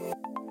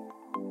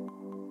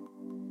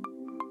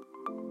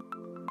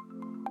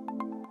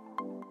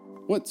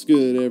What's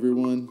good,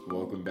 everyone?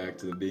 Welcome back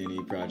to the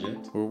B&E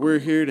Project. Where we're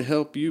here to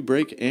help you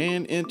break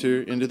and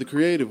enter into the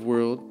creative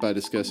world by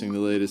discussing the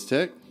latest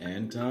tech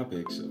and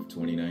topics of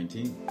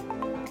 2019.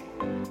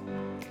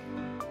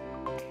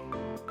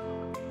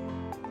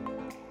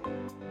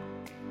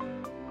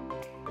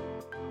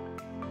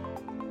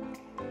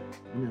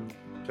 I'm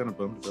kind of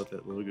bummed about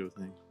that logo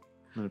thing.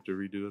 I have to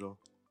redo it all.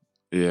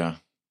 Yeah.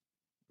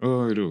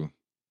 Oh, it'll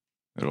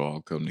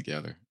all come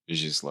together. It's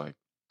just like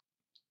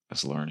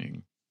us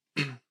learning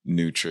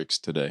new tricks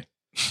today.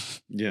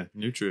 Yeah,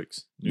 new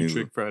tricks. New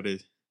trick Friday.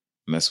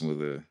 Messing with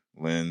the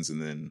lens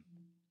and then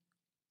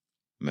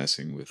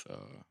messing with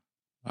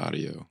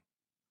audio.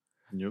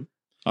 Yep.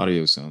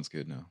 Audio sounds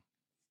good now.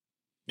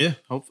 Yeah,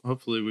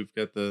 hopefully we've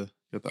got the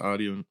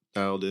audio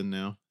dialed in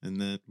now,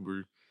 and that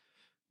we're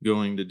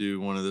going to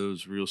do one of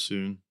those real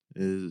soon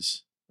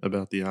is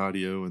about the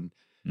audio and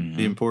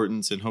the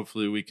importance, and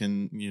hopefully we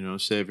can,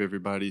 save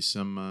everybody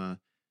some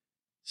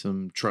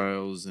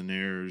trials and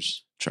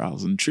errors.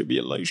 Trials and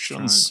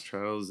tribulations.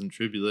 Trials and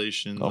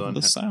tribulations on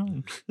the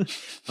sound.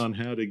 on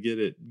how to get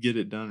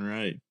it done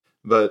right.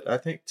 But I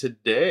think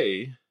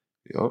today,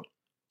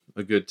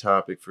 a good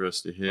topic for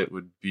us to hit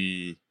would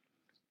be,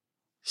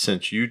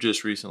 since you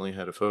just recently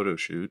had a photo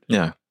shoot,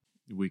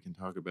 we can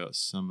talk about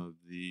some of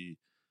the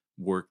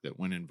work that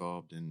went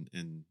involved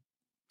in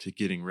to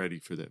getting ready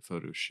for that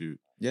photo shoot.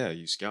 Yeah,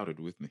 you scouted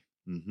with me.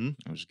 Mm-hmm.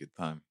 It was a good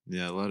time.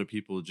 Yeah, a lot of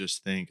people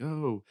just think,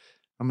 oh,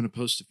 I'm going to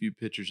post a few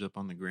pictures up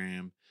on the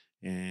gram,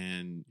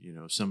 and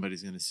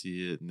somebody's going to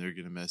see it, and they're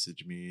going to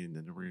message me, and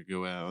then we're going to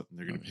go out, and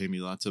they're going to pay me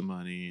lots of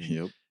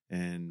money,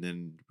 and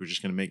then we're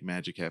just going to make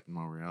magic happen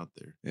while we're out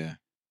there. Yeah.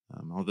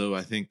 Although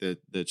I think that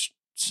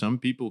some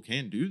people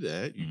can do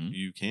that.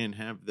 You can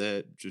have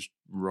that just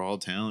raw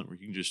talent where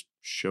you can just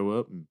show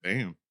up and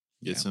bam,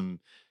 get some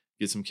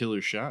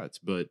killer shots.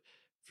 But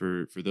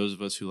for those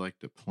of us who like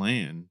to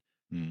plan,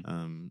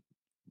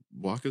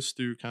 walk us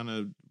through kind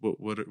of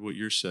what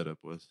your setup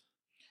was.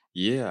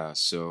 Yeah,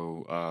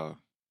 so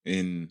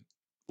in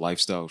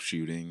lifestyle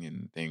shooting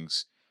and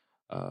things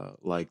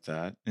like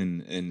that,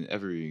 and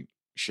every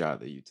shot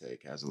that you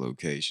take has a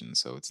location,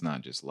 so it's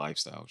not just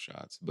lifestyle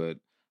shots. But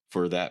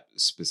for that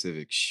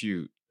specific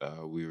shoot,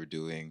 we were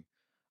doing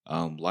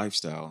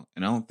lifestyle,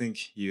 and I don't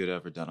think you had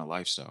ever done a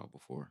lifestyle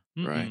before,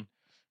 right?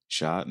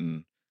 Shot,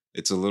 and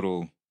it's a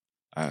little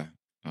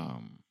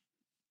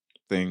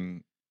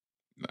thing.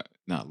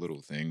 Not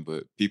little thing,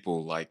 but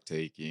people like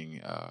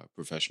taking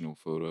professional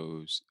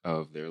photos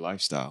of their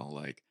lifestyle.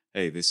 Like,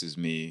 hey, this is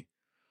me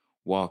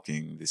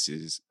walking. This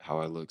is how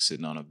I look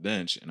sitting on a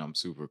bench, and I'm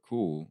super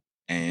cool.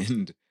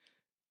 And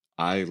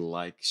I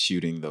like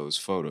shooting those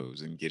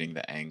photos and getting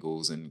the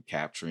angles and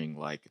capturing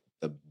like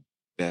the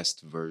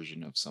best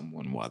version of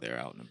someone while they're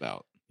out and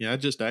about. Yeah,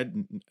 I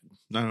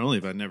not only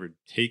have I never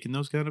taken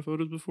those kind of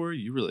photos before,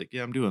 you were like,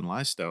 yeah, I'm doing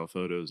lifestyle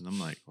photos. And I'm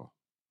like, well,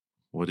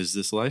 what is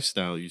this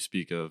lifestyle you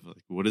speak of?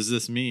 Like, what does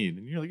this mean?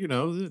 And you're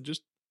like,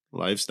 just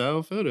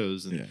lifestyle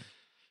photos. And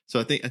so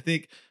I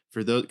think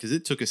for those, because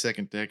it took a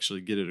second to actually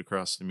get it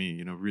across to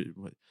me,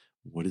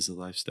 what is a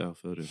lifestyle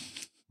photo?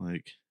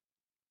 Like,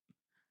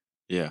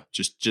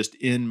 just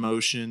in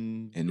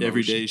motion,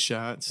 everyday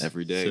shots,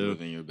 every day,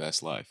 living your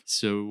best life.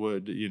 So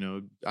what,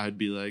 I'd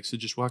be like, so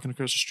just walking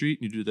across the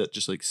street, and you do that,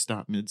 just like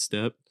stop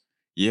mid-step.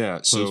 Yeah.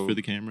 Pose for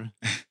the camera.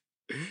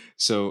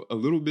 So a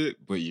little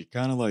bit, but you're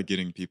kind of like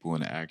getting people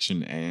in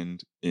action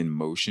and in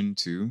motion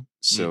too.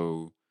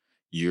 So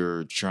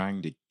you're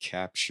trying to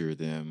capture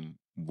them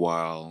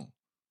while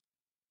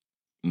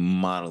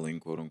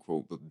modeling, quote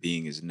unquote, but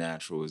being as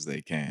natural as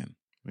they can.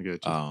 I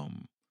got you.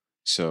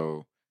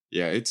 So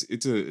yeah,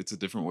 it's a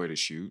different way to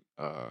shoot.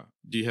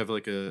 Do you have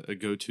like a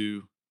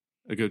go-to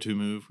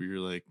move where you're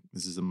like,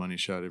 this is a money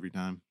shot every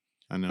time?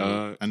 I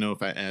know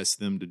if I ask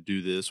them to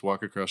do this,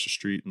 walk across the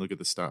street and look at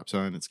the stop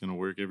sign, it's going to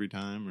work every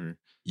time. Or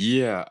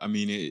yeah, I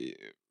mean,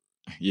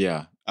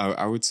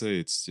 I would say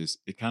it's just,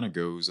 it kind of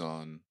goes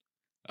on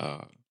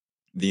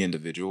the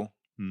individual.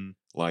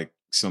 Like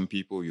some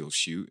people you'll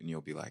shoot and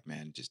you'll be like,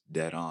 man, just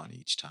dead on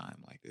each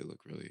time. Like they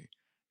look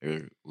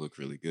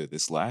really good.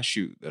 This last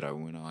shoot that I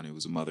went on, it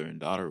was a mother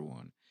and daughter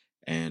one,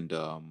 and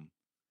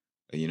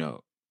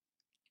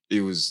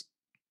it was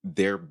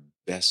their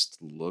best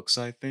looks,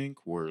 I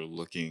think, were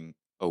looking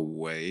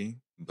away,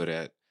 but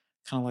at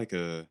kind of like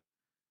a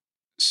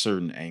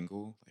certain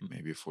angle, like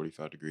maybe a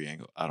 45-degree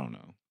angle. I don't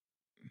know.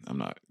 I'm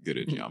not good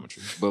at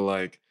geometry, but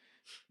like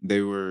they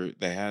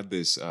had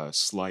this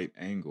slight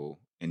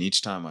angle, and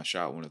each time I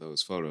shot one of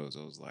those photos,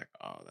 I was like,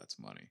 oh, that's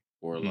money.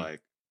 Or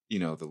like,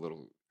 the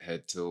little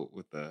head tilt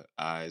with the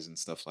eyes and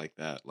stuff like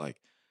that.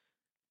 Like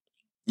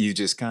you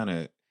just kind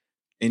of,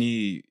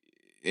 any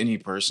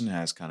person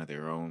has kind of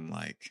their own,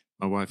 like,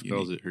 my wife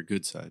calls it her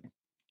good side.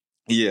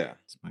 Yeah.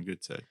 It's my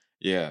good side.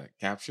 Yeah.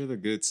 Capture the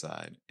good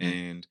side.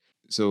 And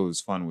so what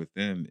was fun with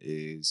them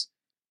is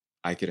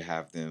I could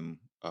have them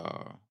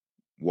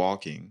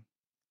walking,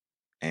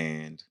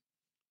 and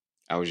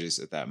I was just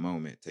at that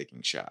moment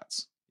taking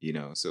shots,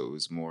 so it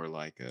was more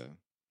like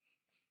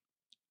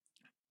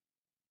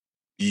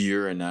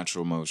you're in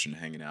natural motion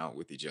hanging out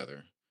with each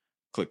other.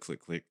 click, click,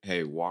 click.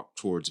 Hey, walk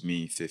towards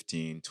me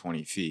 15,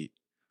 20 feet.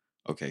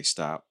 Okay,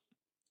 stop.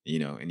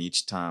 And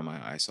each time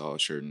I saw a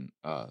certain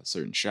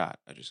shot,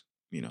 I just,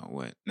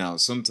 went. Now,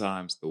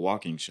 sometimes the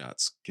walking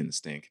shots can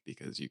stink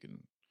because you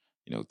can,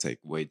 take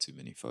way too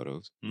many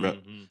photos.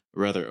 Hmm.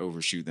 Rather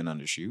overshoot than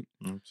undershoot.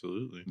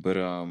 Absolutely. But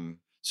yeah,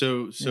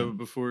 So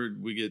before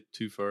we get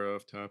too far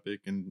off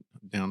topic and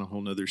down a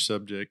whole nother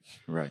subject,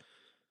 right.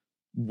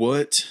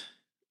 what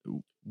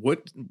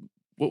what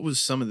what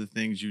was some of the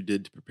things you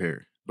did to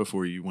prepare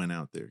before you went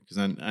out there? Because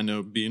I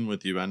know being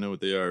with you, I know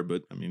what they are,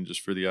 but I mean,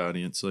 just for the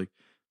audience, like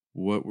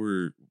what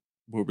were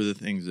what were the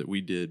things that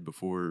we did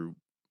before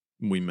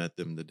we met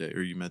them the day,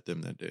 or you met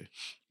them that day?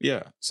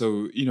 Yeah.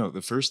 So,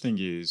 the first thing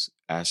is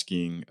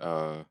asking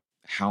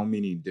how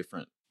many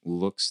different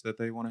looks that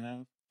they want to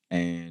have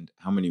and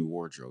how many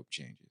wardrobe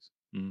changes.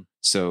 Mm.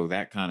 So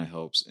that kind of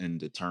helps in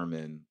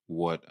determine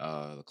what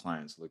the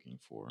client's looking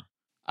for.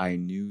 I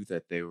knew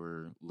that they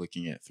were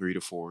looking at 3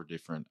 to 4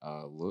 different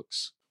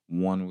looks.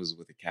 One was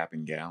with a cap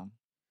and gown.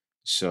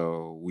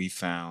 So we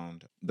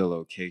found the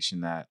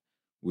location that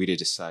we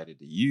decided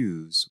to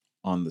use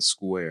on the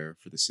square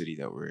for the city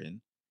that we're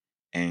in.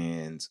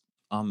 And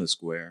on the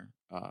square,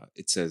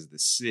 it says the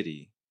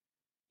city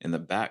in the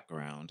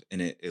background,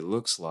 and it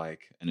looks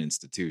like an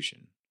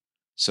institution.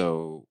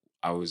 So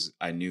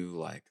I knew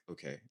like,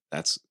 okay,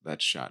 that's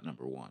shot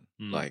number one.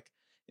 Mm. Like,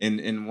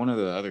 and one of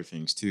the other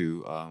things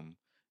too,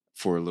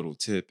 for a little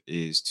tip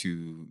is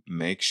to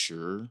make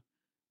sure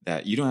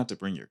that you don't have to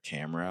bring your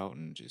camera out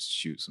and just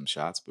shoot some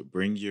shots, but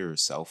bring your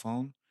cell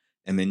phone.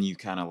 And then you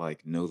kind of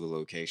like know the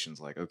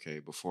locations, like, okay,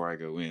 before I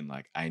go in,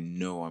 like I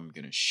know I'm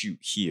gonna shoot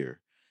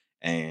here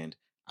and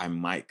I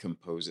might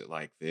compose it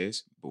like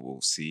this, but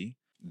we'll see.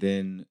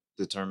 Then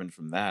determined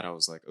from that, I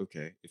was like,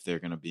 okay, if they're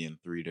going to be in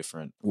 3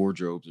 different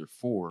wardrobes or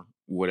 4,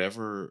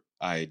 whatever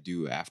I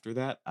do after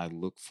that, I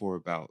look for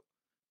about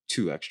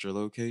 2 extra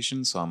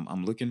locations. So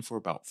I'm looking for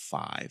about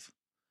 5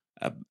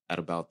 at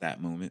about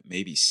that moment,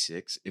 maybe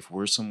 6 if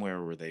we're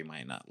somewhere where they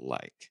might not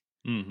like,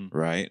 Hmm.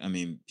 right? I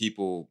mean,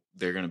 people,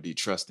 they're going to be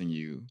trusting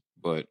you,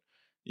 but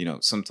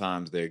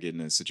sometimes they're getting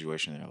in a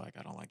situation they're like,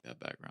 I don't like that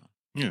background.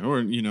 Yeah,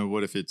 or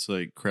what if it's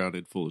like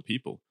crowded full of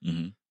people,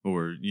 Hmm.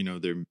 or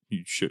there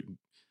you should,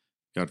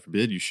 God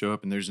forbid, you show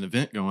up and there's an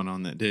event going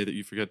on that day that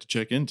you forgot to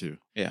check into.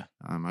 Yeah.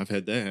 I've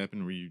had that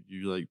happen where you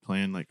like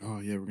plan like, oh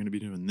yeah, we're gonna be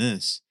doing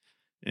this,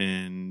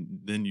 and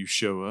then you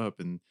show up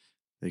and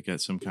they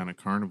got some kind of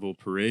carnival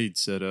parade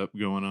set up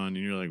going on, and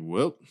you're like,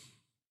 well,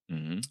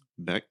 Hmm.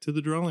 back to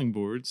the drawing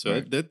board. So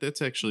Right.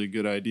 that's actually a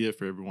good idea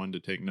for everyone to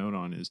take note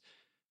on is,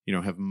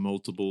 have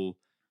multiple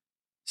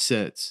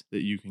sets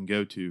that you can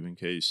go to in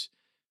case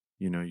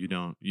you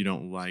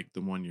don't like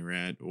the one you're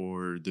at,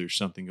 or there's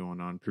something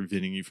going on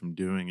preventing you from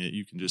doing it.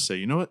 You can just say,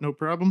 you know what, no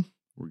problem,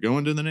 we're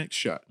going to the next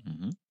shot.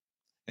 Hmm.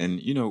 And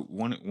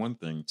one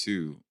thing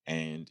too,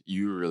 and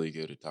you're really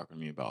good at talking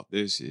to me about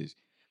this is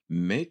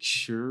make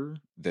sure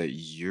that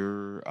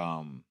you're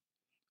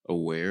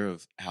aware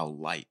of how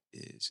light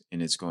is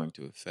and it's going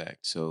to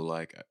affect. So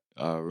like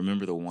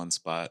remember the one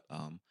spot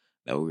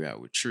that we were at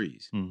with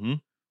trees. Mm-hmm.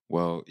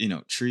 Well,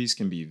 trees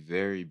can be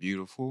very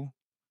beautiful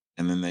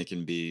and then they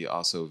can be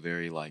also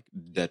very like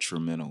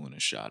detrimental in a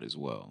shot as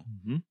well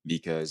Mm-hmm.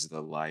 because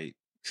the light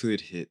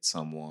could hit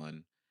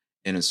someone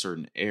in a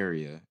certain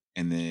area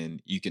and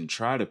then you can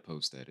try to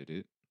post edit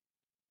it.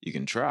 You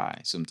can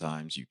try.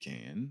 Sometimes you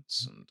can,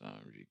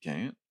 sometimes you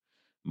can't.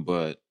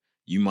 But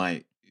you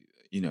might,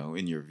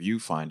 in your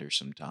viewfinder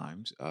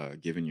sometimes,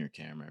 given your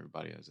camera,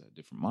 everybody has a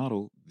different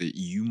model, that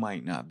you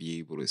might not be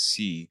able to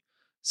see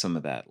some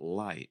of that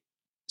light.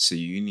 So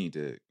you need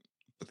to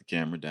put the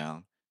camera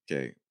down.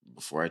 Okay,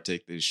 before I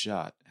take this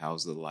shot,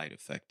 how's the light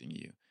affecting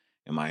you?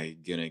 Am I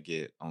gonna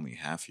get only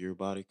half your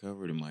body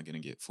covered? Am I gonna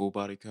get full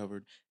body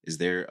covered? Is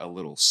there a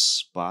little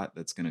spot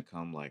that's gonna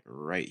come like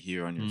right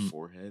here on your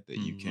forehead that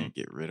you Mm-hmm. can't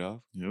get rid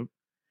of? Yep.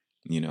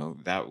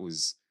 That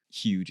was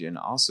huge. And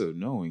also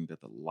knowing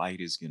that the light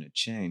is going to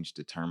change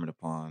determined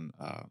upon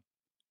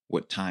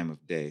what time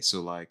of day.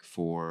 So, like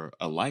for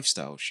a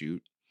lifestyle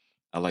shoot,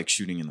 I like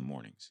shooting in the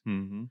mornings.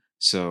 Mm-hmm.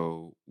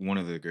 So, one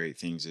of the great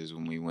things is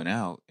when we went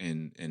out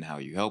and how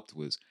you helped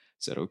was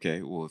said,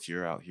 okay, well, if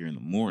you're out here in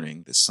the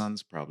morning, the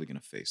sun's probably going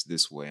to face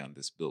this way on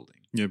this building.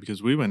 Yeah,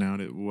 because we went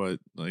out at what,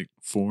 like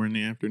 4 in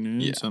the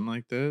afternoon, Yeah. something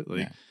like that. Like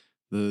Yeah.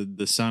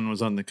 the sun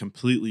was on the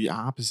completely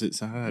opposite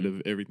side Mhm.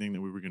 of everything that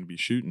we were going to be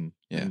shooting.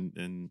 Yeah.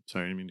 And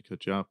sorry, I didn't mean to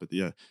cut you off, but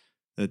yeah,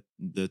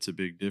 that's a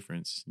big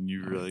difference. And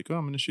you All were right. like, oh,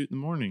 I'm going to shoot in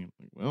the morning. I'm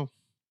like, well,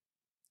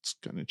 it's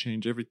going to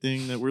change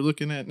everything that we're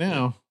looking at Yeah.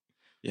 now.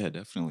 Yeah,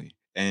 definitely.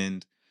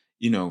 And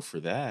for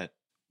that,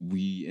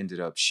 we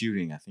ended up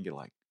shooting, I think at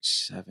like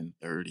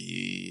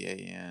 7:30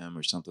 a.m.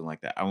 or something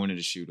like that. I wanted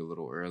to shoot a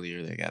little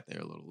earlier. They got there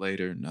a little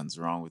later. Nothing's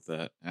wrong with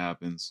that.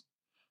 Happens.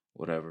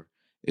 Whatever.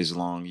 As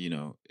long,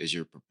 as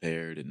you're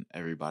prepared and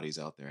everybody's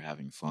out there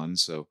having fun.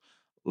 So,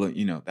 look,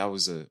 that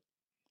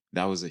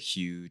was a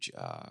huge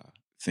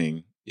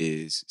thing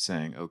is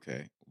saying,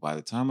 okay, by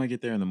the time I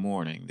get there in the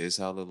morning, this is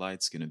how the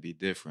light's going to be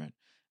different.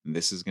 And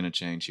this is going to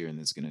change here and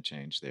this is going to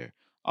change there.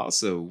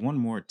 Also, one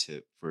more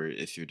tip for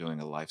if you're doing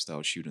a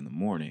lifestyle shoot in the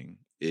morning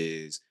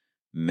is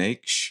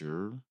make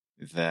sure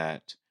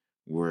that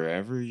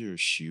wherever you're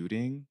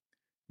shooting,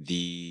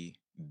 the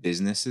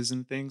businesses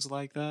and things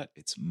like that,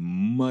 it's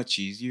much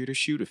easier to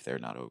shoot if they're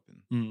not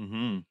open.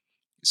 Hmm.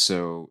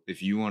 So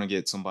if you want to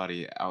get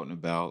somebody out and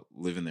about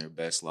living their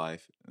best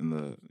life in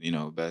the,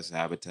 best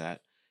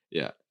habitat,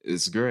 yeah,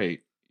 it's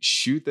great.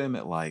 Shoot them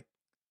at like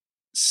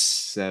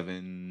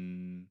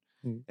 7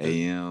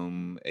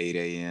 a.m., 8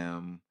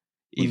 a.m.,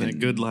 When that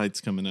good even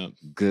light's coming up.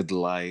 good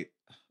light.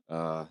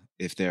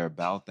 If they're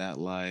about that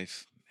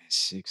life,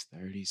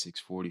 6:30,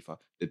 6:45,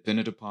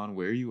 depending upon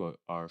where you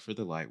are for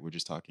the light. We're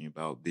just talking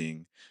about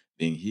being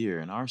here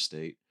in our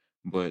state.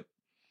 But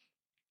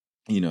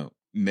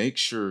make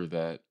sure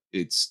that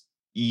it's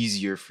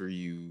easier for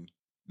you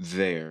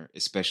there,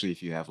 especially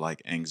if you have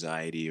like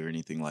anxiety or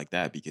anything like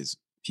that, because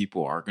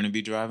people are going to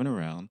be driving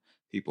around,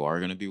 people are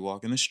going to be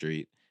walking the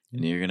street,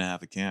 and you're going to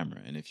have a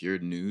camera. And if you're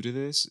new to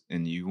this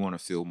and you want to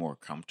feel more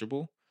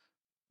comfortable,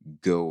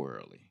 go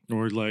early.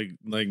 Or like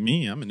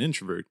me, I'm an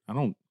introvert. I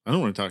don't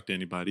want to talk to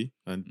anybody.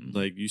 Mhm.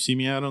 Like you see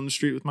me out on the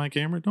street with my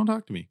camera, don't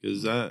talk to me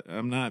because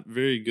I'm not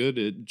very good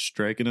at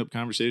striking up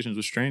conversations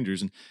with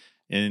strangers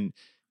and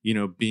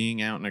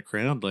being out in a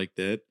crowd like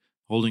that,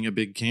 holding a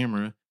big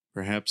camera,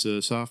 perhaps a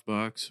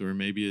softbox or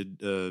maybe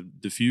a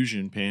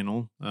diffusion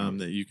panel Right.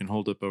 that you can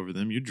hold up over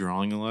them. You're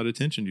drawing a lot of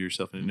attention to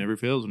yourself, and it Mhm. never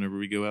fails. Whenever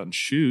we go out and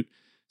shoot,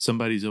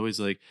 somebody's always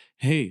like,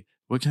 "Hey,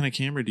 what kind of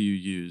camera do you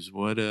use?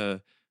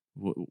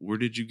 Where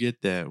did you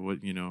get that?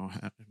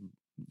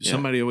 Yeah.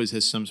 Somebody always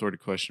has some sort of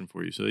question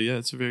for you. So yeah,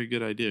 it's a very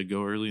good idea.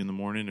 Go early in the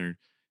morning or,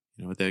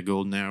 at that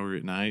golden hour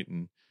at night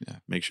and Yeah.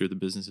 make sure the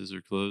businesses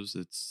are closed.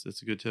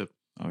 That's a good tip.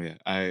 Oh yeah.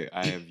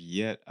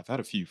 I've had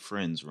a few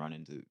friends run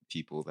into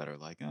people that are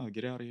like, "Oh,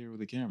 get out of here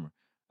with a camera."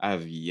 I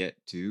have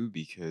yet to,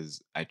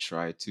 because I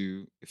try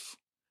to, if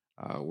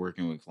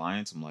working with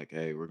clients, I'm like,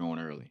 "Hey, we're going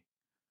early."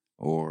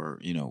 Or,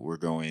 we're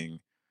going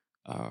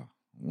uh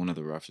one of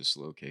the roughest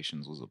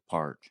locations was a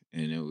park,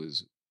 and it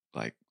was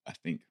like, I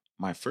think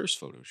my first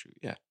photo shoot.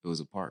 Yeah, it was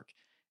a park.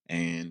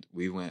 And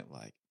we went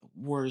like the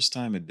worst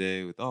time of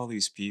day with all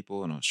these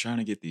people, and I was trying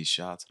to get these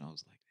shots, and I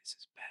was like, this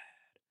is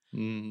bad.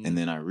 And Hmm.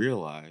 then I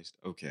realized,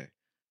 okay,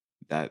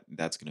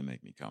 that's gonna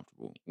make me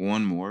comfortable.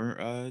 One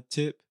more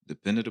tip,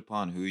 dependent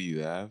upon who you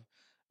have.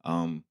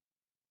 Um,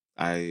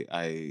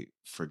 I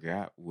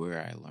forgot where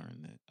I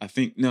learned it. I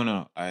think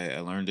no, I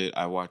learned it.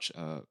 I watch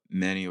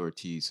Manny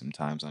Ortiz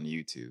sometimes on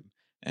YouTube,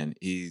 and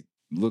he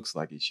looks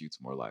like he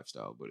shoots more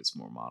lifestyle, but it's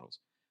more models.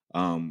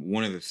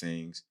 One of the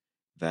things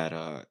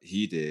that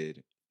he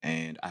did,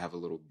 and I have a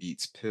little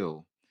Beats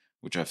pill,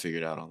 which I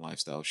figured out on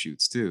lifestyle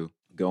shoots too.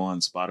 Go on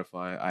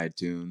Spotify,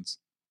 iTunes,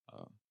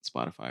 uh,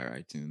 Spotify or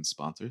iTunes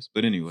sponsors,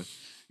 but anyway,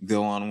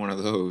 go on one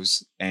of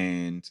those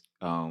and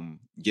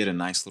get a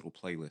nice little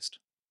playlist.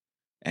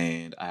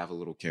 And I have a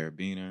little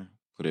carabiner,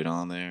 put it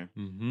on there,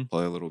 Hmm.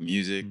 play a little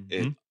music. Hmm.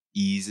 It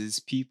eases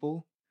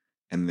people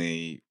and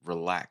they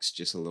relax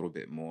just a little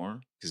bit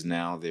more, because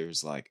now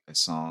there's like a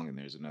song and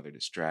there's another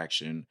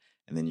distraction.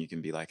 And then you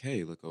can be like,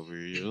 hey, look over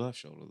your left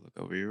shoulder, look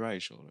over your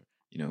right shoulder,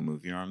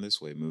 move your arm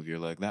this way, move your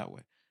leg that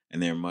way.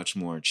 And they're much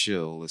more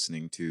chill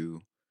listening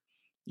to,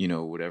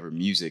 whatever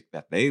music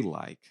that they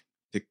like.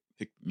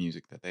 Pick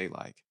music that they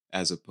like,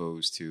 as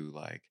opposed to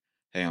like,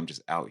 hey, I'm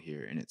just out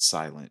here and it's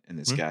silent and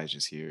this Well, guy's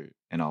just here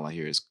and all I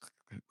hear is click,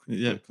 click, click,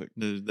 yeah, click,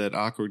 click. that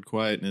awkward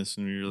quietness,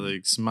 and you're Right.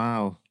 like,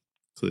 smile,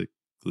 click,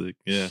 click.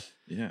 Yeah.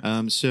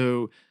 Yeah.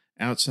 So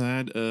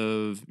outside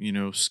of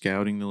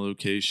scouting the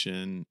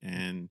location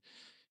and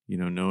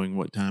knowing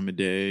what time of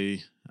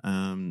day,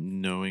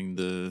 knowing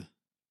the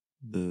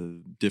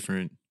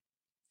different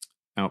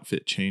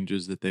outfit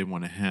changes that they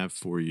want to have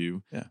for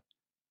you, Yeah.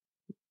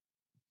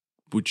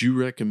 would you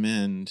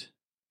recommend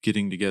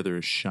getting together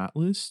a shot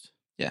list?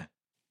 Yeah.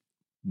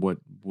 What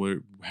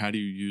how do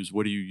you use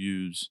what do you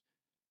use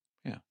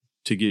Yeah.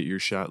 to get your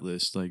shot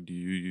list? Like, do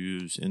you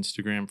use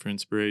Instagram for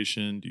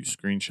inspiration? Do you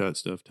screenshot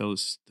stuff? Tell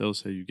us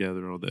how you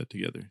gather all that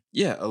together.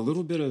 Yeah, a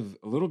little bit of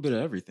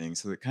everything.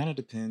 So it kind of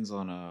depends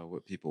on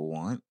what people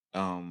want.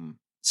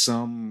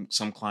 Some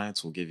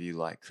clients will give you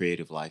like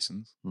creative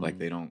license, like Mm.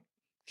 they don't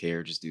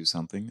care, just do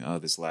something.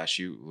 This last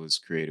shoot was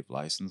creative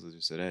license. They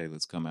just said, "Hey,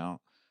 let's come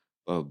out,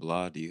 blah blah.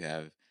 Blah. Do you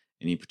have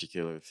any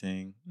particular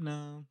thing?"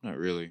 No, not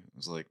really. It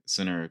was like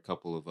send her a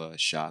couple of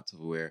shots of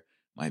where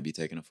might be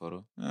taking a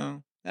photo.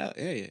 Oh,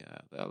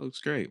 yeah, that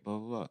looks great, blah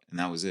blah blah, and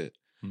that was it.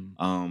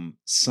 Mm.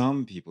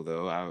 Some people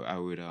though, I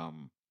would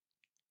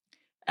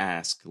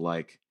ask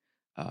like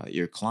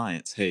your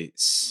clients, hey,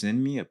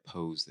 send me a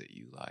pose that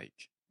you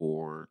like,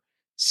 or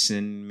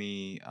send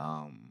me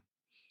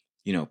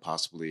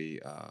possibly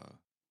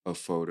a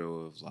photo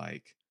of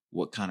like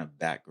what kind of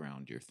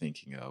background you're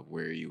thinking of,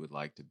 where you would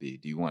like to be.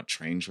 Do you want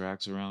train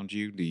tracks around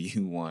you? Do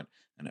you want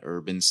an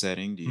urban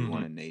setting? Do you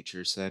want Hmm. a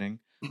nature setting?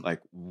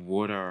 Like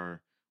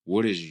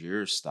what is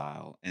your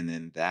style? And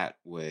then that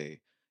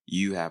way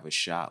you have a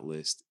shot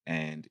list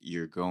and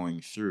you're going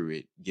through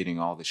it, getting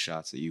all the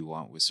shots that you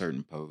want with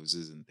certain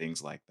poses and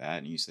things like that.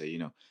 And you say,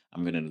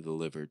 I'm going to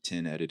deliver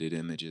 10 edited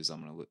images.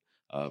 I'm going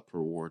to per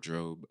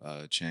wardrobe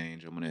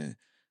change. I'm going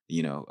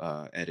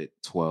to, edit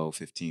 12,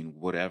 15,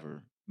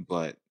 whatever.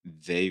 But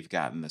they've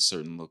gotten a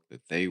certain look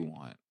that they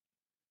want.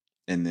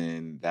 And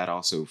then that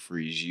also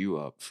frees you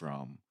up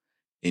from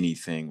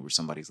anything where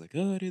somebody's like,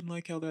 oh, I didn't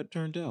like how that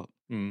turned out.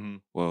 Mm-hmm.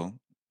 Well,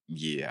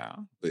 yeah,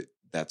 but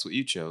that's what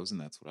you chose, and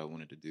that's what I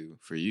wanted to do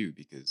for you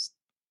because,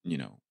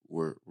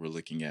 we're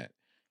looking at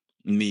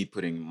me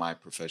putting my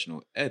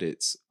professional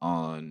edits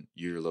on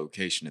your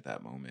location at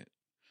that moment.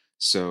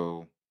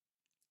 So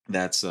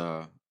that's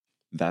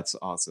that's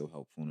also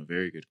helpful and a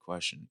very good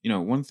question.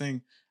 One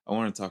thing I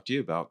want to talk to you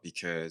about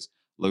because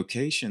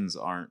locations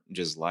aren't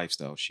just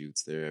lifestyle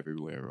shoots; they're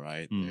everywhere,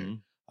 right? They're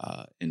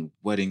Mm-hmm. in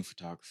wedding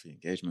photography,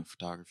 engagement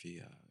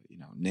photography,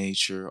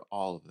 nature,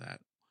 all of that.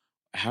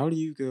 How do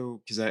you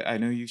go? Because I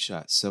know you've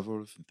shot several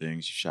different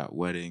things. You've shot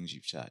weddings,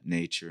 you've shot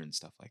nature and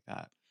stuff like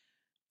that.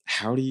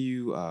 How do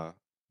you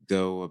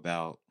go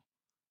about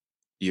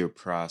your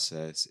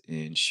process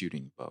in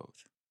shooting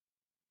both?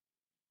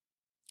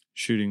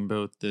 Shooting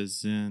both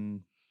as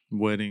in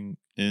wedding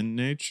in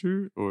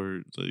nature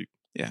or like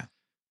Yeah,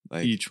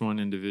 like each one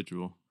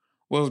individual?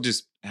 well,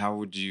 just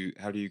how do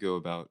you go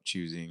about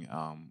choosing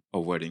a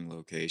wedding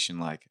location?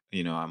 Like,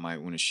 I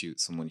might want to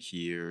shoot someone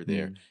here or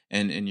there.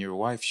 And your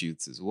wife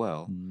shoots as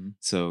well. Mm-hmm.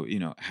 So,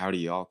 how do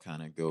y'all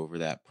kind of go over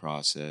that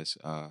process?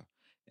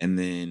 And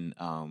then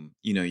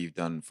you've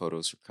done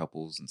photos for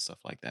couples and stuff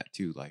like that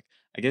too. Like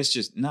I guess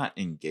just not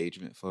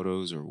engagement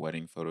photos or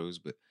wedding photos,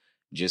 but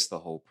just the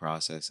whole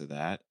process of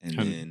that. And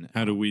then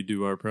How do we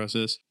do our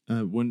process?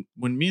 When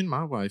me and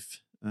my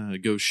wife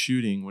go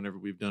shooting, whenever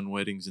we've done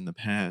weddings in the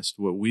past,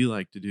 what we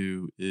like to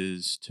do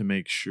is to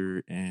make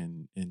sure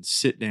and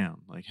sit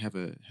down, like have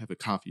a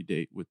coffee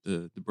date with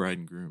the bride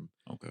and groom,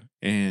 okay.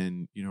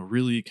 and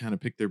really kind of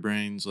pick their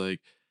brains,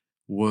 like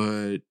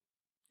what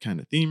kind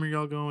of theme are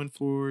y'all going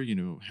for?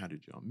 How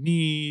did y'all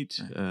meet?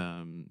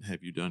 Right.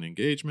 Have you done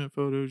engagement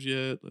photos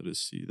yet? Let us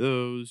see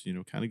those.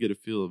 Kind of get a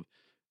feel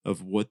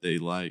of what they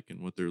like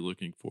and what they're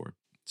looking for.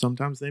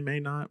 Sometimes they may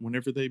not.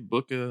 Whenever they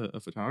book a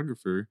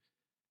photographer,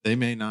 they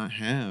may not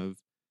have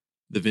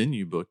the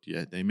venue booked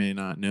yet. They may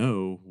not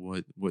know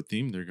what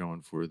theme they're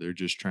going for. They're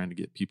just trying to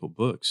get people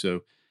booked.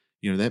 So,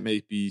 that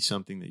may be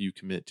something that you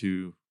commit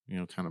to,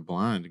 kind of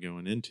blind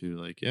going into,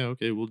 like, yeah,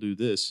 okay, we'll do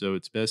this. So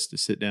it's best to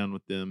sit down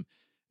with them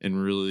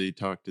and really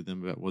talk to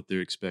them about what they're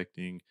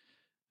expecting,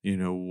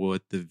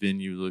 what the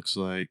venue looks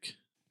like.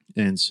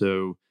 And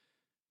so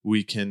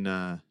we can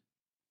kind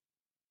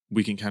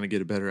of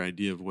get a better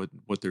idea of what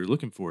they're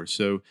looking for.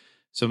 So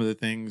some of the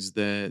things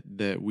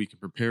that we can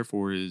prepare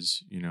for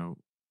is,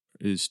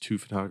 is two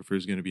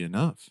photographers going to be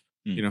enough?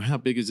 Mm. How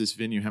big is this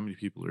venue? How many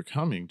people are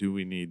coming? Do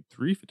we need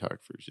three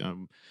photographers?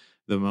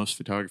 The most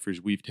photographers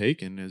we've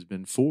taken has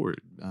been four.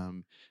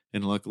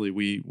 And luckily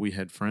we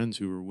had friends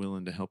who were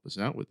willing to help us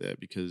out with that,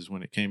 because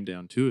when it came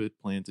down to it,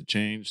 plans had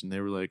changed and they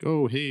were like,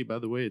 oh, hey, by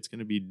the way, it's going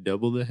to be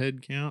double the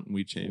head count. And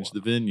we changed the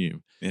Wow.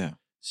 venue. Yeah.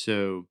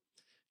 So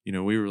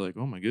we were like,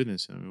 oh my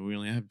goodness. I mean, we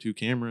only have two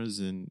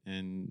cameras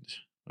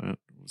uh,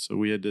 so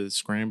we had to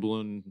scramble,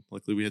 and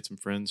luckily we had some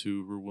friends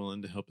who were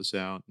willing to help us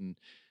out,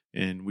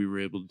 and we were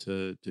able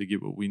to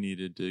get what we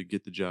needed to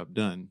get the job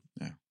done.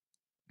 Yeah.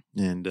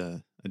 And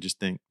I just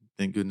thank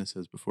goodness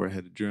as before I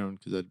had a drone,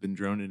 because I'd been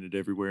droning it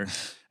everywhere.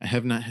 I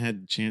have not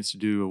had the chance to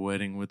do a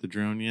wedding with a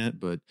drone yet,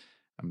 but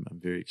I'm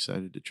very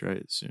excited to try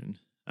it soon.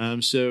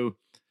 So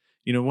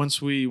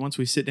once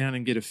we sit down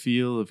and get a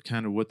feel of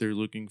kind of what they're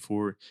looking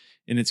for,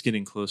 and it's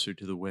getting closer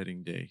to the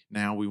wedding day,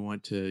 now we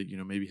want to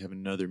maybe have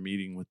another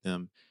meeting with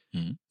them.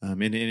 Mhm.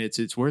 And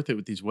it's worth it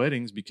with these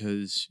weddings,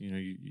 because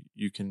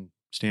you can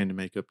stand to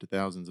make up to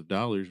thousands of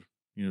dollars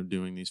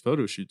doing these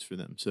photo shoots for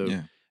them. So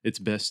Yeah. it's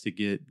best to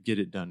get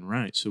it done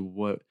right. So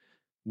what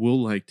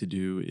we'll like to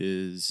do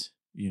is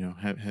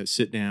have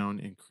sit down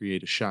and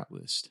create a shot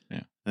list.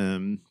 Yeah.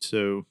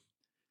 So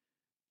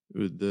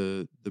with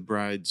the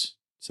bride's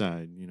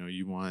side,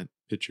 you want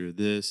picture of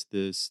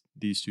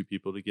these two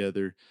people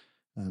together,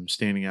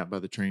 standing out by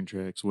the train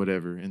tracks,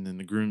 whatever. And then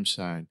the groom's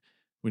side,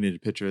 we need a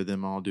picture of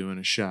them all doing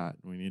a shot.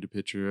 We need a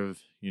picture of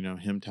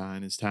him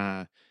tying his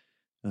tie,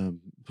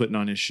 putting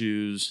on his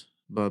shoes,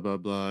 blah blah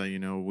blah.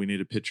 We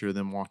need a picture of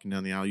them walking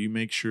down the aisle. You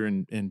make sure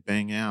and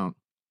bang out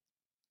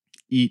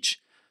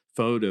each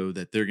photo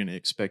that they're going to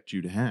expect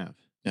you to have.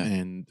 Yeah.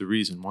 And the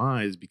reason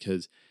why is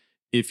because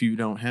if you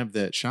don't have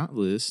that shot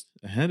list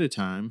ahead of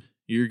time,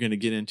 you're going to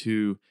get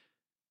into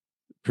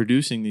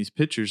producing these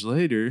pictures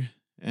later,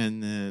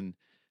 and then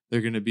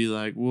they're going to be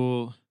like,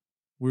 well,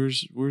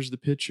 where's the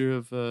picture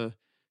of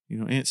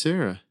Aunt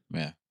Sarah?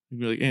 Yeah. You'd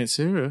be like, Aunt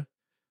Sarah?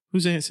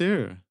 Who's Aunt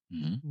Sarah?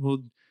 Hmm.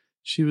 Well,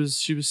 she was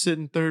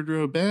sitting third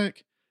row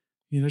back.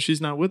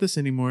 She's not with us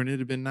anymore, and it'd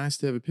have been nice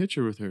to have a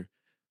picture with her.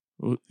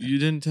 Well, Yeah. you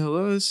didn't tell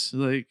us.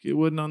 Like, it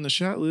wasn't on the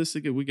shot list.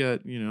 Like, we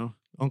got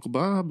Uncle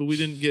Bob, but we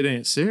didn't get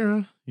Aunt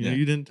Sarah. Yeah.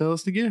 You didn't tell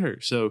us to get her.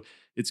 So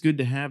it's good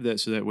to have that,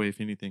 so that way if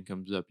anything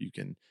comes up, you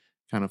can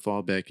kind of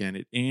fall back in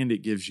it, and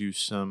it gives you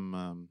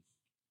some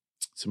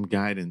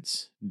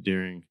guidance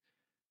during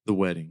the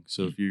wedding.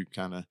 So Mm. if you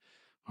kind of,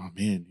 oh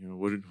man,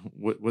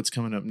 what's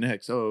coming up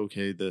next? Oh,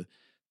 okay, the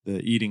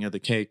eating of the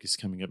cake is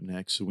coming up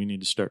next, so we need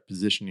to start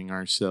positioning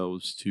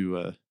ourselves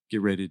to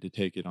get ready to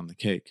take it on the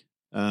cake.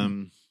 Yeah.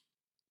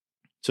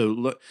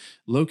 So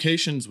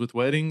locations with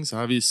weddings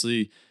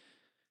obviously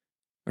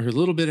are a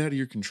little bit out of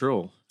your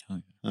control.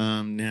 Oh,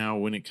 yeah. Now,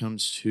 when it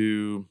comes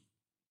to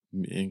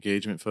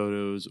engagement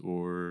photos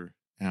or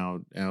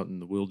out in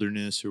the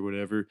wilderness or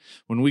whatever,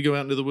 when we go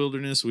out into the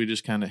wilderness, we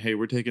just kind of, hey,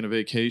 we're taking a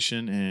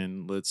vacation,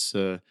 and let's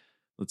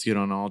get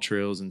on all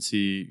trails and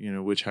see,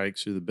 which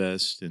hikes are the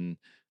best and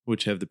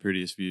which have the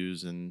prettiest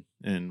views, and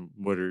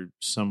what are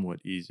somewhat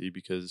easy,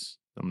 because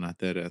I'm not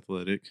that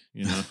athletic.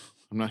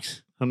 I'm not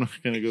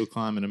going to go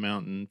climbing a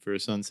mountain for a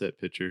sunset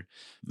picture,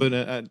 but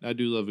I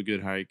do love a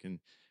good hike,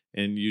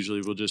 and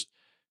usually we'll just,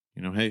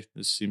 hey,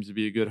 this seems to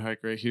be a good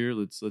hike right here.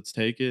 Let's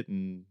take it,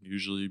 and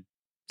usually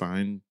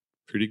find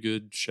pretty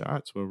good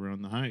shots while we're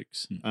on the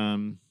hikes.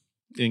 Mm.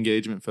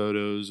 Engagement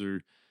photos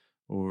or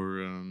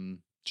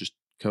just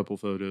couple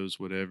photos,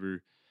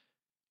 whatever.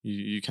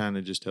 You kind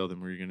of just tell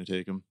them where you're going to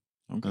take them.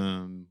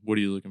 Okay. What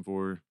are you looking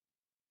for?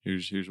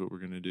 Here's what we're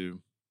going to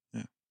do.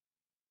 Yeah.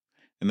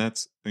 And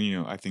that's,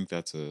 I think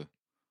that's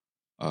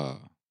uh,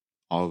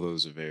 all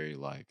those are very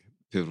like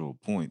pivotal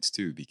points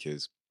too,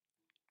 because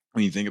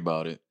when you think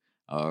about it,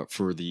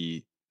 for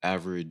the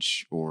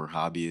average or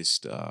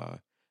hobbyist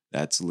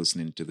that's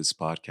listening to this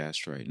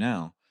podcast right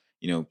now,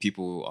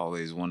 people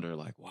always wonder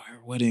like, why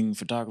are wedding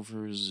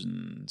photographers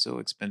and so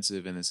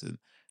expensive and this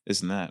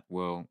and that?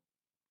 Well,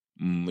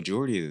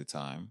 majority of the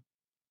time,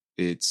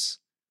 it's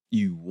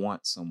you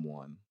want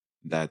someone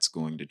that's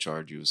going to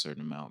charge you a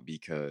certain amount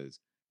because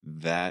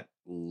that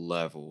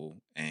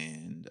level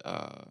and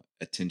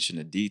attention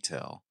to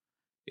detail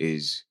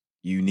is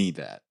you need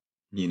that.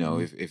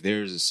 Mm-hmm. If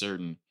there's a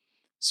certain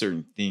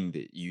thing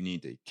that you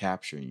need to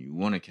capture and you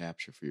want to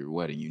capture for your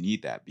wedding, you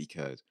need that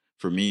because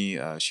for me,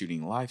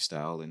 shooting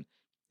lifestyle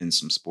and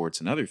some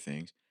sports and other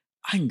things,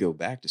 I can go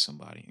back to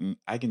somebody and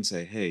I can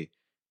say, hey,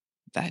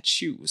 that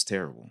shoot was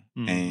terrible.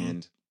 Mm-hmm.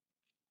 And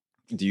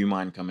do you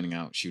mind coming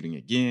out shooting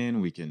again?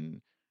 We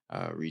can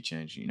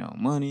rechange,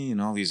 money and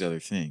all these other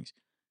things.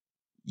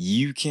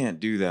 You can't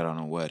do that on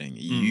a wedding.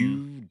 Mm-hmm.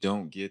 You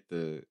don't get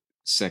the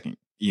second,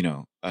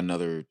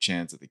 another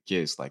chance at the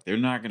kiss. Like they're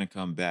not going to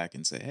come back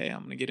and say, "Hey, I'm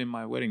going to get in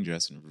my wedding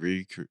dress and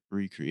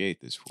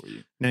recreate this for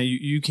you." Now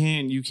you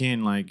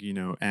can like,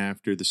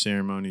 after the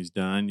ceremony's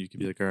done, you could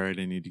be like, all right,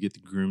 I need to get the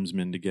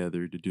groomsmen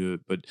together to do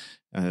it. But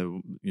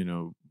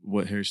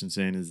what Harrison's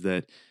saying is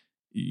that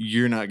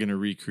you're not going to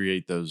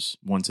recreate those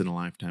once in a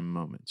lifetime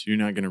moments. You're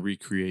not going to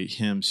recreate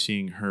him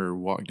seeing her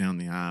walk down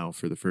the aisle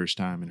for the first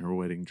time in her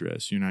wedding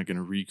dress. You're not going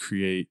to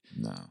recreate,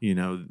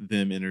 No.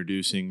 them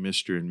introducing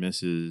Mr. and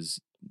Mrs.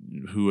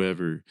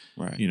 whoever,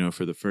 Right.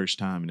 for the first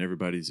time, and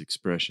everybody's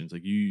expressions.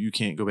 Like you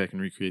can't go back and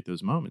recreate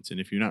those moments. And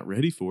if you're not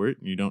ready for it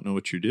and you don't know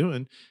what you're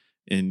doing,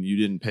 and you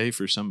didn't pay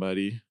for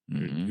somebody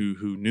Hmm.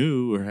 who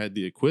knew or had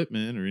the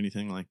equipment or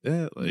anything like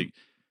that, like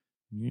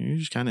you're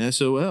just kind of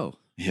SOL.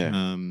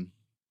 Yeah.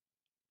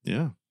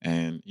 Yeah.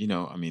 And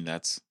I mean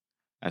that's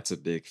a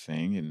big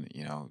thing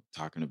and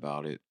talking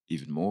about it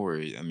even more,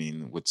 I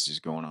mean what's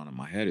just going on in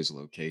my head is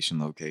location,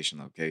 location,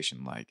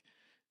 location. Like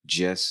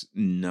just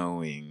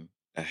knowing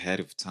ahead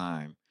of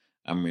time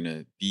I'm going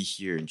to be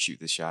here and shoot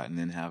the shot and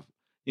then have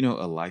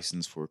a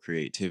license for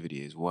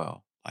creativity as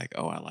well. Like,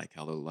 oh, I like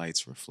how the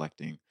light's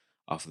reflecting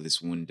off of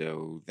this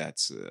window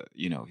that's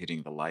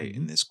hitting the light Mm-hmm.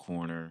 in this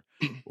corner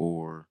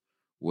or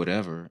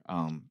whatever.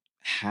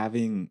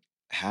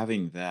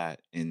 Having that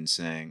and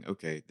saying,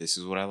 okay, this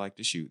is what I like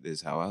to shoot. This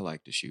is how I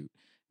like to shoot.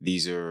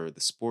 These are the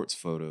sports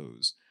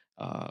photos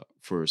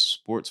for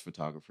sports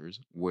photographers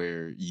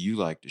where you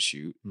like to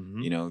shoot.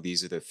 Mm-hmm.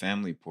 These are the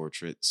family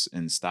portraits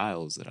and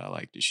styles that I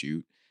like to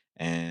shoot.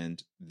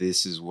 And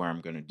this is where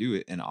I'm going to do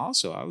it. And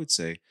also, I would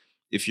say,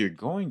 if you're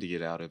going to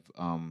get out of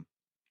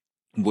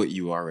what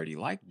you already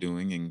like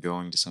doing and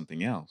going to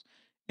something else,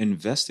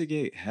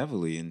 investigate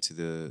heavily into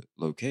the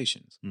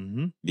locations.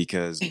 Mm-hmm.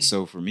 Because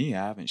so for me,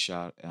 I haven't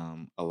shot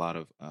a lot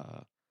of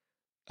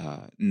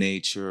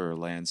nature or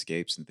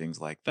landscapes and things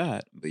like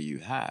that, but you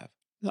have.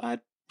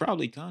 I'd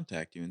probably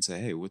contact you and say,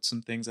 hey, what's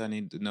some things I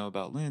need to know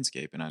about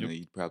landscape? And I know Yep.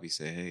 you'd probably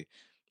say, hey,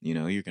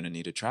 you're going to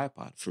need a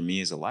tripod. For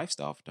me as a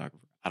lifestyle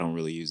photographer, I don't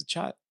really use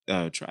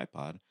a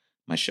tripod.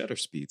 My shutter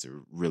speeds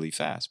are really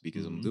fast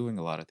because I'm Mm-hmm. doing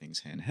a lot of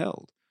things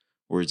handheld.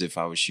 Whereas if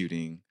I was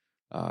shooting,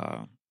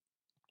 uh,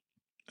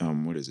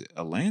 what is it,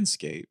 a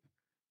landscape,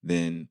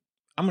 then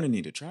I'm going to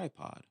need a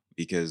tripod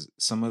because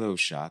some of those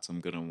shots I'm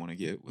going to want to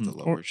get with a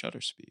Or lower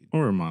shutter speed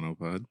or a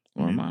monopod.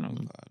 or a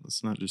monopod.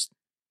 Let's not just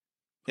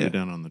put it Yeah.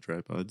 down on the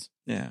tripods.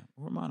 Yeah.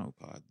 Or a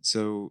monopod.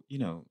 So,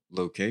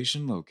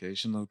 location,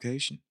 location,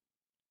 location.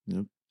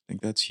 Yep. I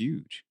think that's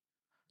huge.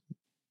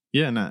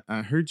 Yeah, and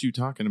I heard you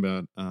talking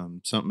about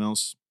something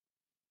else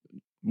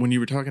when you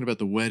were talking about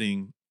the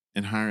wedding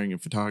and hiring a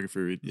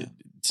photographer.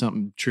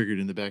 Something triggered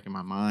in the back of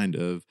my mind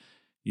of,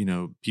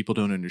 people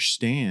don't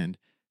understand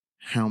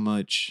how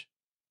much,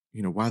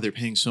 why they're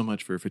paying so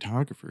much for a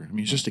photographer. I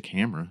mean, it's just a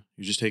camera.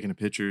 You're just taking a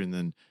picture and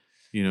then,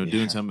 doing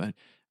Yeah. something.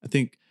 I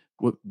think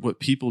what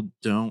people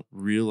don't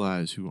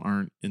realize who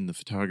aren't in the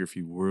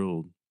photography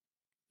world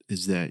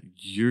is that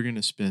you're going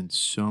to spend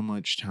so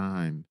much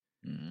time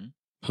Mhm.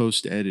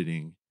 post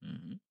editing.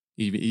 Mhm.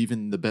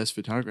 Even the best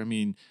photographer. I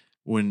mean,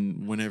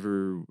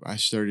 whenever I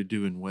started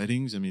doing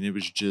weddings, I mean, it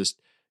was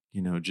just,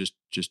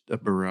 just a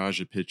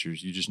barrage of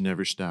pictures. You just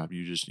never stop.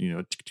 You just,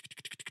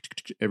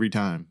 every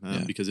time,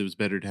 Yeah. because it was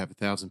better to have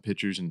 1,000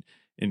 pictures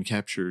and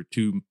capture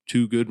two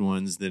good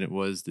ones than it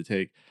was to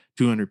take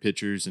 200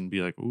 pictures and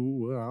be like, oh,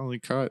 well, I only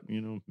caught,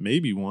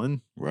 maybe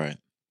one. Right.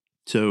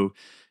 So,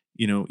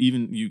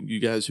 even you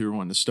guys who are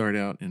wanting to start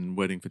out in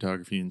wedding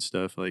photography and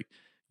stuff, like,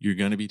 you're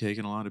going to be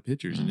taking a lot of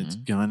pictures and it's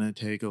Mhm. going to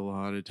take a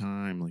lot of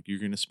time. Like, you're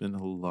going to spend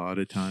a lot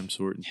of time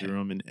sorting Yeah. through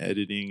them and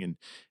editing, and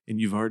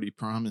you've already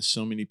promised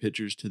so many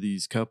pictures to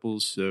these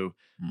couples. So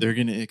they're Mhm.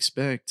 going to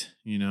expect,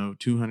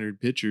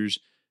 200 pictures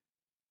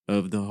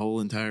of the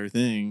whole entire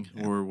thing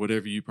Yeah. or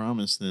whatever you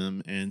promised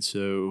them. And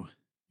so,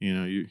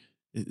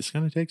 it's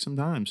going to take some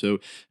time. So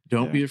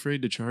don't Yeah. be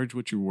afraid to charge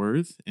what you're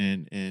worth.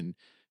 And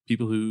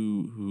people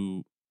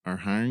who are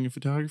hiring a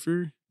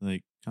photographer,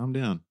 like, calm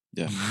down.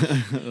 Yeah.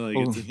 Like,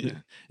 Oh,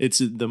 yeah. it's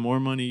the more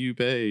money you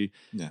pay.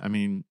 Yeah. I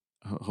mean,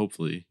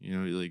 hopefully,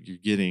 like, you're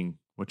getting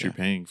what you're Yeah.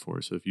 paying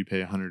for. So if you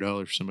pay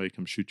 $100 for somebody to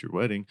come shoot your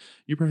wedding,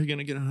 you're probably going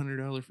to get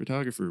 $100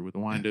 photographer with a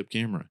Yeah. wind up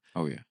camera.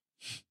 Oh, yeah.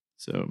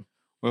 So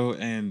Well,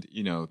 and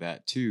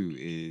that too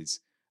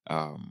is,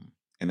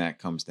 and that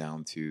comes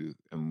down to,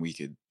 and we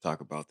could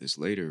talk about this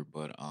later,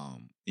 but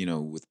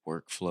with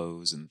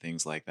workflows and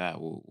things like that,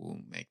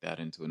 we'll make that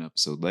into an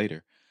episode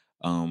later.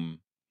 Um,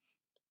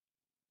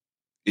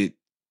 it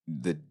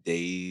the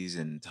days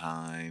and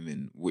time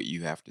and what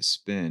you have to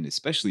spend,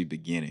 especially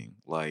beginning.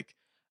 Like,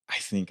 I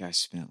think I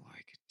spent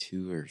like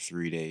 2 or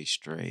 3 days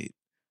straight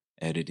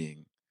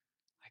editing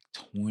like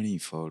 20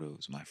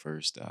 photos my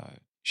first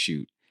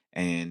shoot,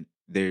 and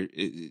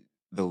the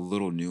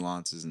little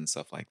nuances and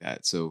stuff like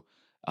that. So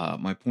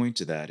my point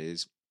to that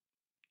is,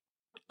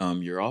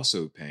 you're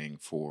also paying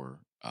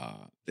for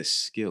the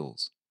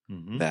skills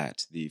mhm.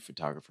 that the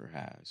photographer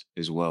has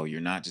as well.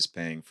 You're not just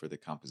paying for the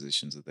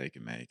compositions that they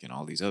can make and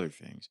all these other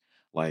things.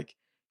 Like,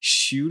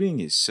 shooting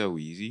is so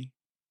easy.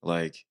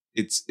 Like,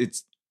 it's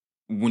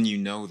when you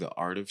know the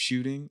art of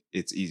shooting,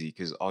 it's easy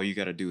because all you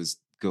got to do is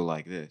go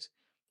like this.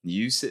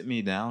 You sit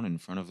me down in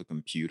front of a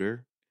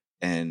computer,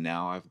 and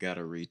now I've got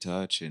to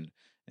retouch and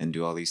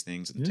do all these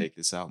things and Yeah. take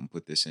this out and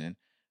put this in.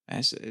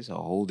 It's a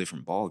whole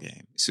different ball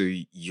game. So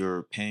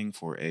you're paying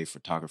for a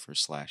photographer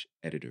slash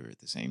editor at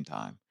the same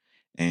time,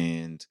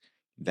 and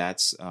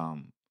that's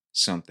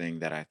something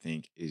that I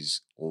think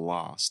is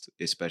lost,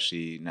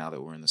 especially now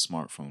that we're in the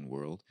smartphone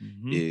world.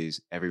 Mhm.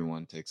 Is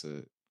everyone takes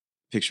a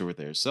picture with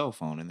their cell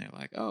phone and they're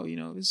like, oh,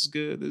 this is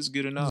good, this is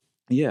good enough.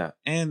 Yeah,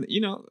 and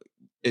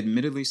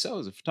admittedly so,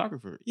 as a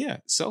photographer, yeah,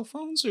 cell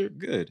phones are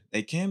good.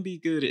 They can be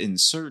good in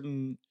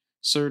certain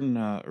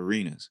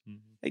arenas. Mhm.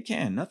 They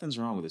can. Nothing's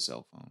wrong with a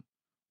cell phone,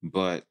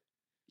 but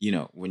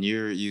when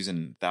you're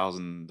using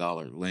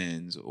 $1,000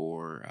 lens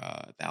or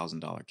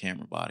 $1,000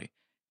 camera body,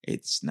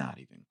 it's not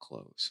even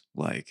close.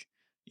 Like,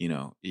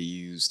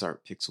 you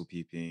start pixel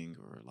peeping,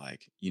 or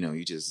like,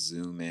 you just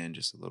zoom in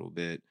just a little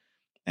bit.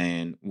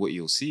 And what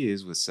you'll see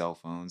is, with cell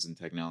phones and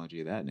technology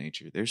of that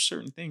nature, there's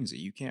certain things that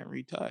you can't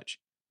retouch.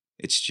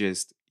 It's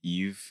just,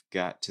 you've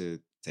got to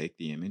take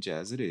the image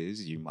as it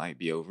is. You might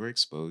be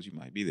overexposed, you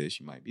might be this,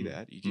 you might be Mm.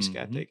 that. You just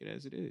got to Mhm. take it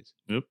as it is.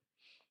 Yep.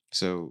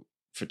 So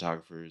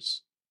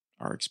photographers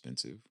are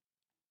expensive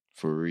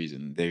for a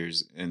reason.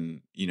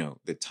 And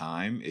the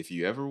time, if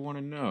you ever want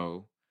to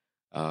know,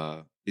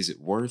 is it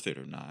worth it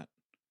or not?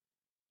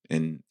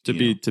 And To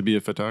be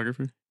a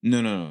photographer?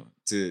 no,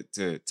 to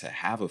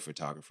have a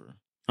photographer,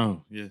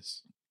 Oh,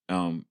 yes.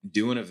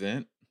 do an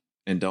event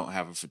and don't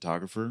have a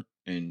photographer,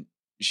 and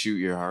shoot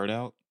your heart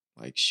out,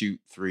 like shoot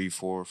 3,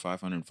 4,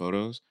 500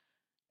 photos,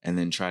 and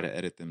then try to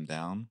edit them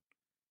down,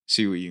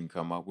 see what you can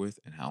come up with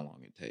and how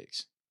long it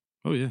takes.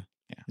 Oh, yeah.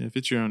 Yeah. Yeah, if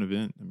it's your own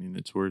event, I mean,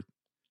 it's worth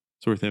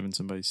having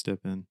somebody step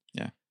in.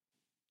 Yeah.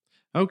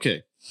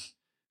 Okay.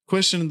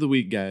 Question of the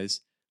week,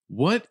 guys.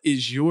 What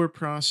is your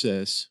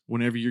process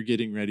whenever you're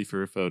getting ready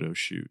for a photo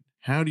shoot?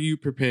 How do you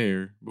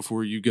prepare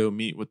before you go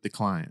meet with the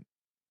client?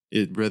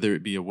 Whether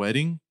it be a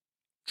wedding,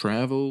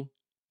 travel,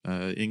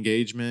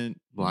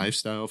 engagement, Mhm.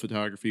 lifestyle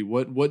photography.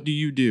 What do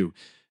you do?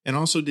 And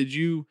also, did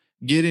you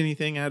get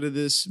anything out of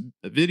this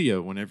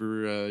video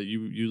whenever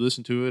you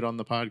listen to it on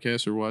the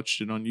podcast or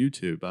watched it on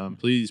YouTube?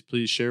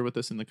 Please share with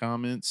us in the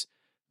comments.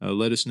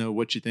 Let us know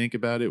what you think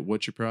about it,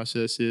 what your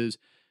process is.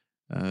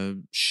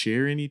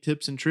 Share any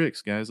tips and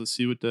tricks, guys. Let's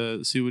see what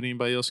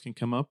anybody else can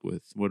come up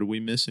with. What are we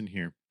missing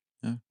here?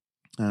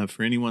 Yeah.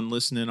 For anyone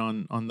listening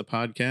on the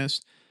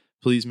podcast,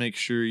 please make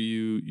sure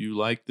you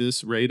like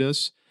this, rate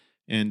us,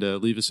 and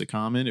leave us a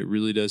comment. It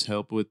really does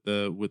help with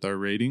our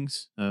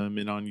ratings.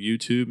 And on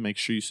YouTube, make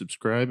sure you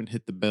subscribe and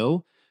hit the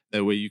bell.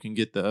 That way, you can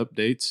get the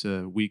updates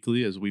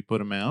weekly as we put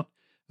them out.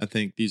 I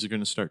think these are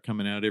going to start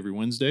coming out every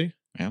Wednesday.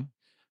 Yeah.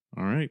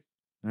 All right.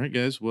 All right,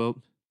 guys.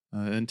 Well,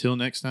 until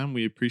next time,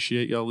 we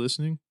appreciate y'all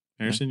listening.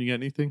 Yeah. Harrison, you got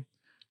anything?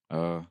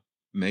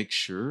 Make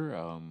sure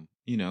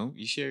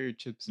you share your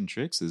tips and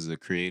tricks. This is a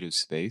creative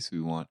space.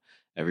 We want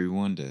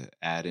everyone to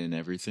add in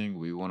everything.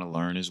 We want to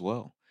learn as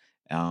well.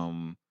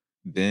 Um,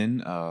 then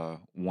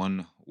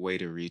one way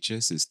to reach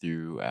us is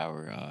through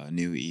our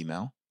new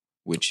email,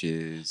 which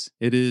is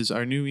It is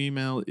our new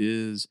email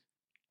is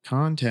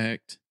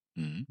contact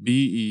mhm,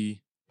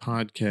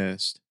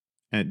 podcast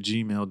at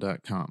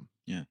gmail.com.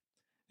 yeah,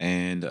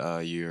 and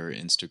your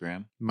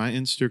Instagram. My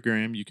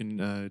Instagram, you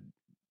can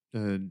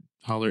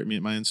holler at me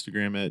at my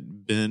Instagram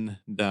at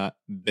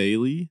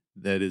ben.bailey.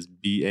 That is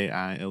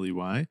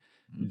BAILEY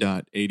Mhm,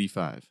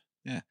 .85.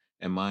 yeah,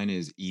 and mine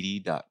is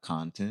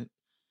ed.content,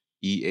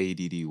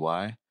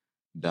 EADDY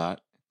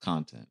dot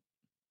content.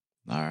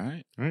 All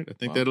right. All right. I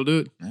think Well, that'll do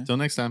it. yeah. Till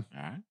next time.